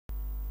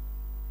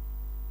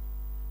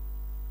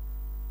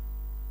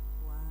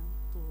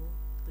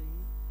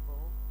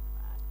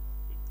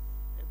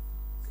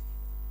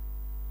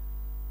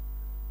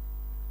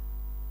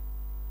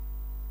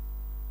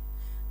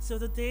So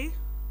today,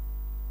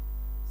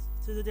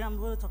 I'm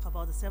going to talk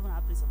about the 7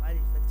 habits of highly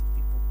effective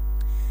people.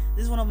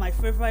 This is one of my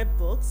favorite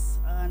books,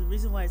 and the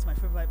reason why it's my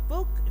favorite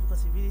book is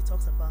because it really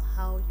talks about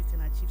how you can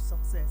achieve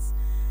success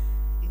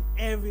in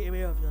every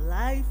area of your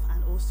life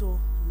and also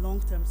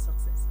long-term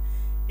success.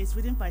 It's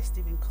written by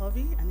Stephen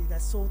Covey, and it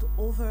has sold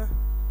over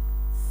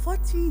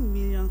 40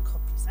 million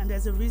copies. And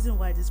there's a reason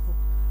why this book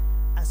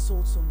has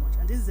sold so much,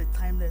 and this is a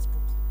timeless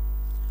book.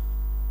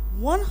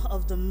 One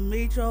of the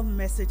major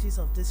messages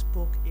of this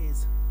book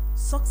is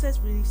success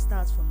really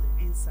starts from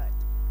the inside.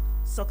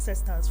 Success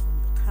starts from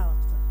your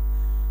character.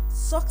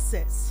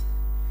 Success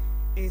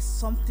is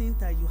something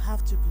that you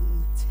have to be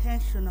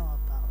intentional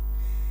about.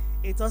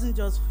 It doesn't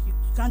just, you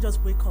can't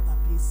just wake up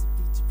and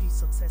to be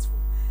successful.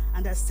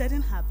 And there are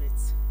certain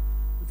habits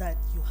that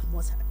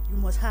you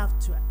must have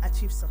to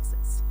achieve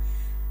success.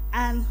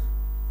 And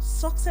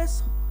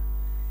success,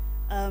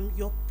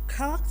 your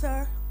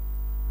character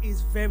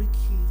is very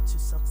key to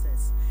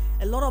success.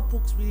 A lot of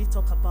books really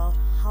talk about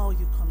how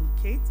you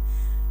communicate,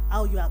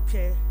 how you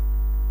appear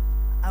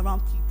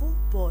around people,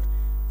 but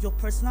your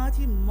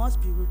personality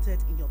must be rooted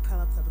in your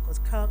character because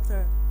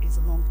character is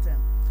long term.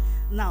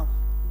 Now,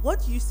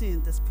 what you see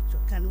in this picture,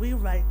 can we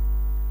write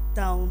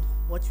down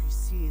what you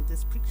see in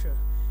this picture?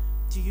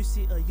 Do you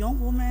see a young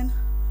woman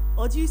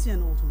or do you see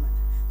an old woman?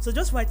 So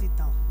just write it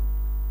down.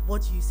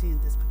 What do you see in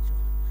this picture?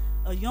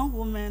 A young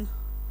woman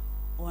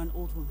or an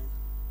old woman?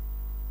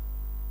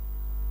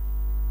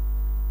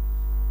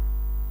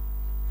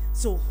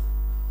 So,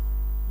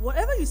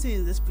 whatever you see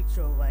in this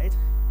picture, right,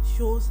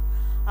 shows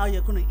how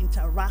you're going to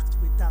interact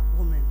with that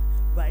woman,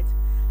 right?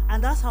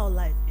 And that's how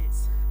life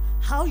is.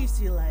 How you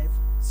see life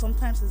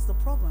sometimes is the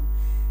problem.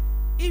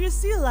 If you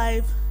see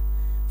life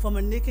from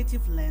a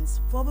negative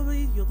lens,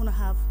 probably you're going to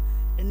have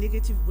a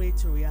negative way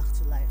to react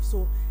to life.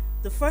 So,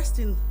 the first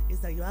thing is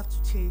that you have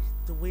to change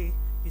the way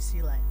you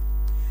see life.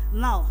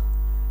 Now,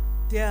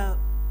 there are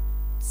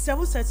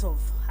 7 sets of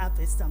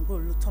habits that I'm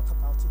going to talk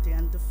about today,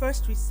 and the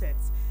first 3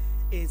 sets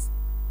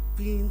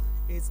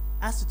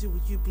has to do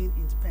with you being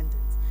independent,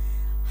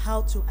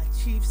 how to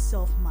achieve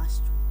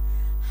self-mastery,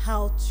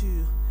 how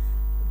to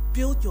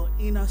build your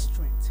inner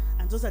strength.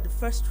 And those are the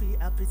first 3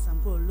 habits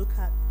I'm going to look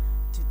at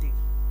today.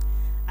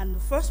 And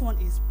the first one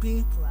is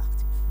being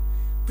proactive.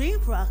 Being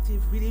proactive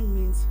really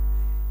means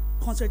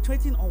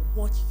concentrating on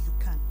what you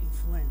can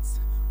influence,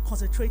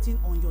 concentrating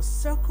on your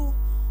circle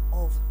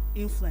of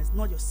influence,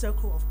 not your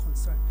circle of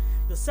concern.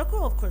 Your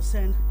circle of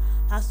concern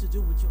has to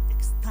do with your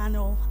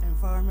external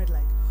environment,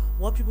 like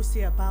what people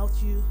say about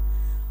you,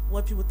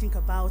 what people think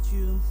about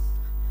you,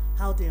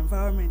 how the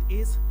environment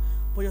is.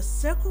 But your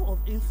circle of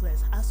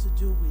influence has to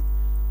do with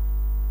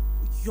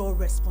your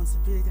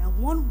responsibility. And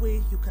one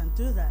way you can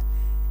do that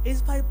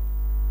is by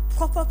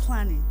proper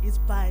planning, is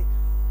by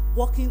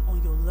working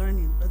on your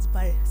learning, it's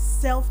by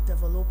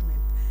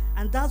self-development.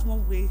 And that's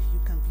one way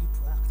you can be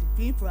proactive.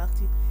 Being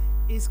proactive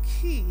is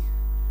key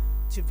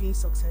to being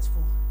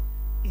successful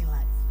in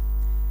life.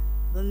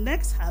 The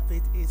next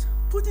habit is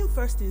putting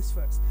first things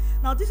first.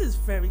 Now, this is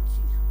very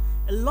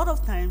key. A lot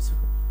of times,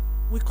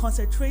 we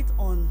concentrate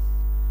on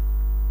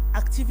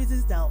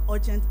activities that are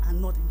urgent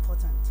and not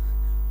important,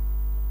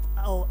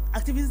 or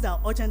activities that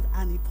are urgent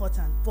and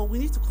important, but we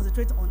need to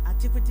concentrate on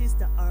activities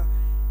that are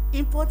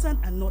important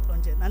and not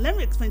urgent. Now, let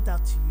me explain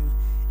that to you.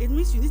 It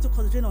means you need to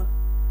concentrate on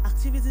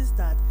activities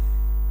that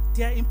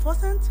they are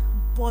important,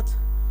 but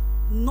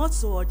not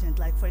so urgent,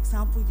 like, for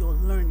example, your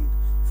learning,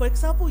 for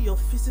example, your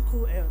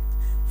physical health,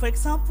 for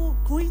example,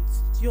 going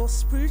to your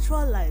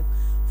spiritual life,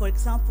 for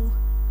example,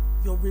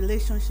 your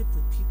relationship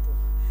with people.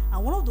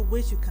 And one of the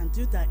ways you can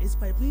do that is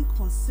by being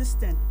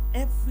consistent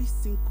every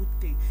single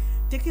day,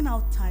 taking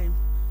out time,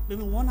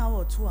 maybe 1 hour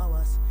or 2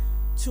 hours,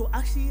 to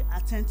actually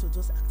attend to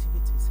those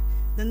activities.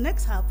 The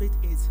next habit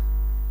is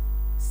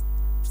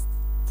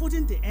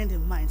putting the end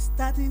in mind,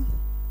 starting,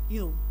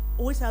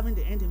 always having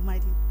the end in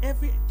mind in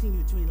everything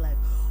you do in life,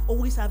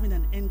 always having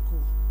an end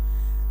goal.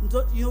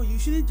 You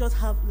shouldn't just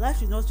have, life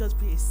should not just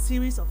be a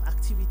series of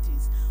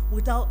activities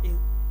without a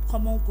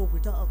common goal,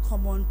 without a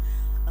common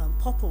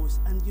purpose,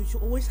 and you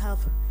should always have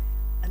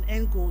an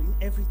end goal in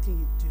everything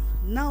you do.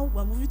 Now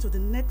we're moving to the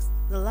next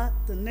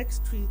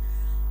 3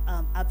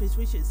 habits,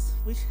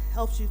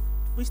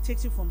 which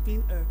takes you from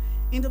being an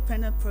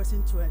independent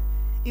person to an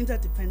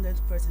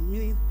interdependent person,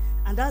 meaning,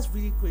 and that's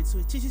really great. So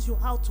it teaches you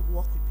how to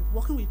work with people.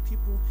 Working with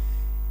people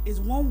is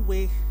one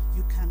way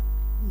you can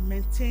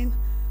maintain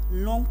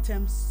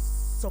long-term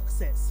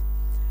success.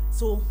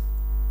 So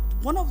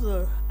one of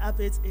the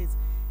habits is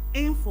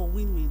aim for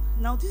win-win.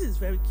 Now, this is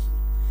very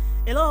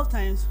key. A lot of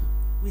times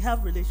we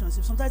have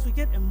relationships. Sometimes we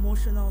get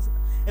emotional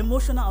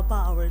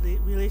about our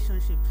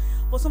relationship,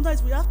 but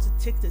sometimes we have to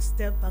take the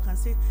step back and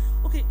say,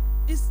 okay,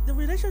 is the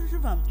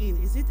relationship I'm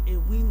in, is it a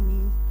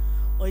win-win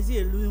or is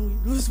it a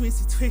lose-win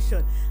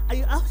situation? And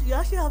you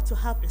actually have to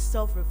have a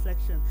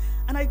self-reflection.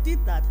 And I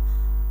did that.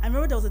 I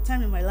remember there was a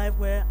time in my life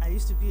where I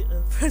used to be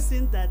a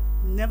person that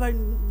never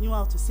knew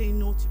how to say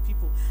no to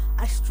people.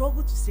 I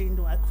struggled to say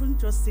no. I couldn't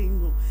just say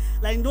no.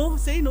 Like, no,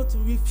 saying no to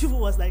me, people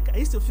was like, I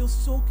used to feel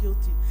so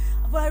guilty.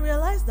 But I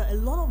realized that a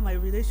lot of my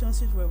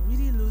relationships were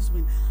really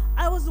lose-win.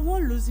 I was the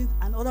one losing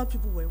and other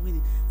people were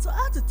winning. So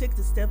I had to take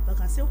the step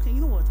back and say, okay,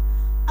 you know what?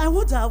 I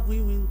want to have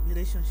win-win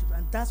relationships,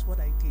 and that's what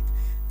I did.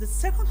 The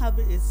second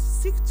habit is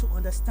seek to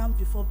understand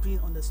before being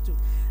understood.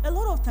 A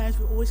lot of times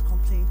we always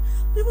complain,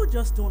 people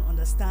just don't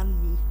understand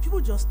me,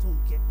 people just don't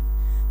get me.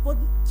 But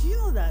do you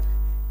know that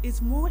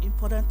it's more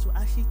important to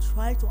actually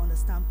try to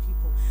understand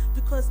people,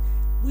 because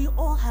we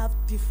all have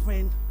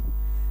different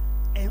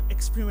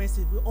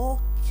experiences, we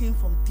all came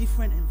from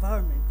different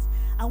environments,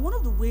 and one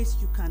of the ways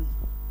you can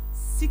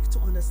seek to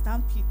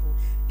understand people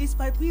is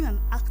by being an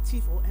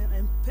active or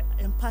an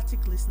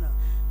empathic listener,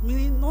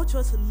 meaning not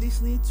just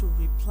listening to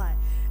reply.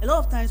 A lot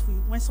of times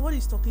when somebody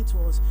is talking to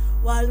us,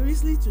 we are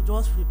listening to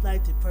just reply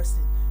to the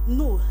person.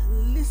 No,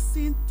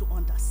 listen to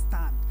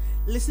understand.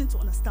 Listen to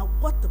understand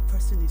what the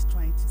person is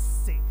trying to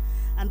say.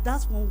 And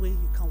that's one way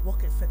you can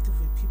work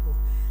effectively with people.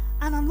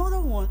 And another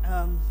one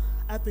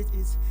habit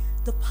is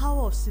the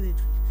power of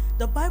synergy.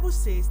 The Bible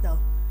says that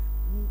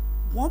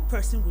one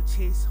person will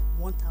chase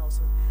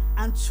 1,000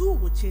 and two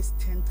will chase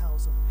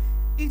 10,000.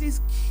 It is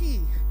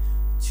key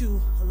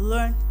to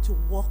learn to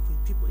work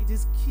with people. It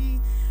is key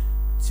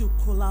to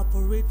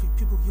collaborate with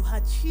people. You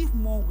achieve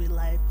more with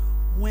life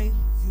when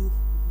you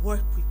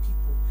work with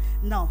people.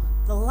 Now,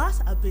 the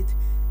last habit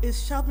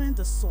is sharpening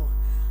the saw.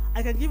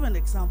 I can give an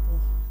example.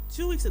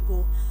 2 weeks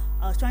ago,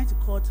 I was trying to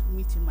cut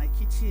meat in my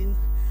kitchen,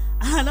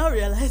 and I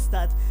realized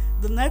that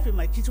the knife in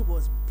my kitchen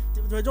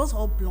they were just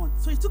all blunt.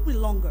 So it took me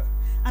longer.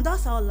 And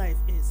that's how life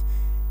is.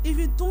 If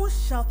you don't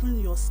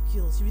sharpen your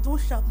skills, if you don't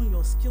sharpen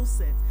your skill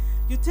set,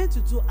 you tend to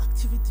do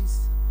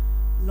activities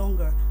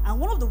longer. And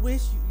one of the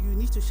ways you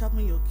need to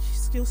sharpen your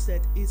skill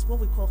set is what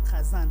we call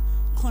Kaizen,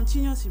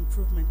 continuous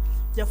improvement.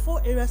 There are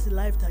 4 areas in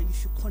life that you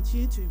should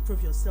continue to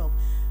improve yourself: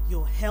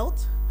 your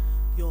health,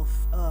 your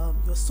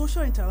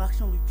social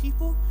interaction with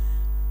people,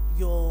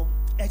 your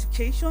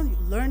education, your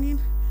learning,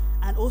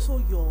 and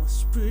also your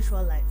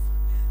spiritual life.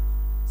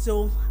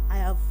 So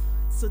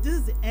this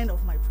is the end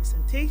of my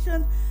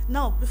presentation.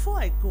 Now, before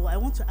I go, I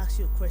want to ask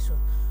you a question.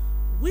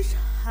 Which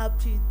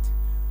habit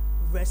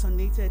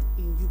resonated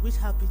in you? Which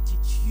habit did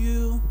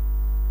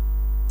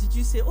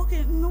you say,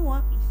 okay, you know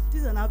what,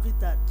 this is an habit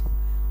that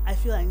I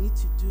feel I need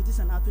to do, this is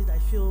an habit I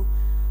feel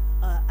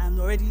I'm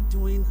already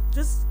doing.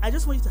 I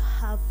just want you to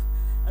have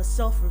a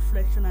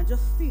self-reflection and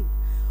just think,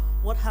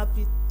 what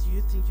habit do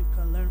you think you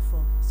can learn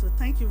from? So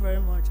thank you very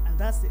much, and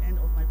that's the end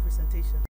of my presentation.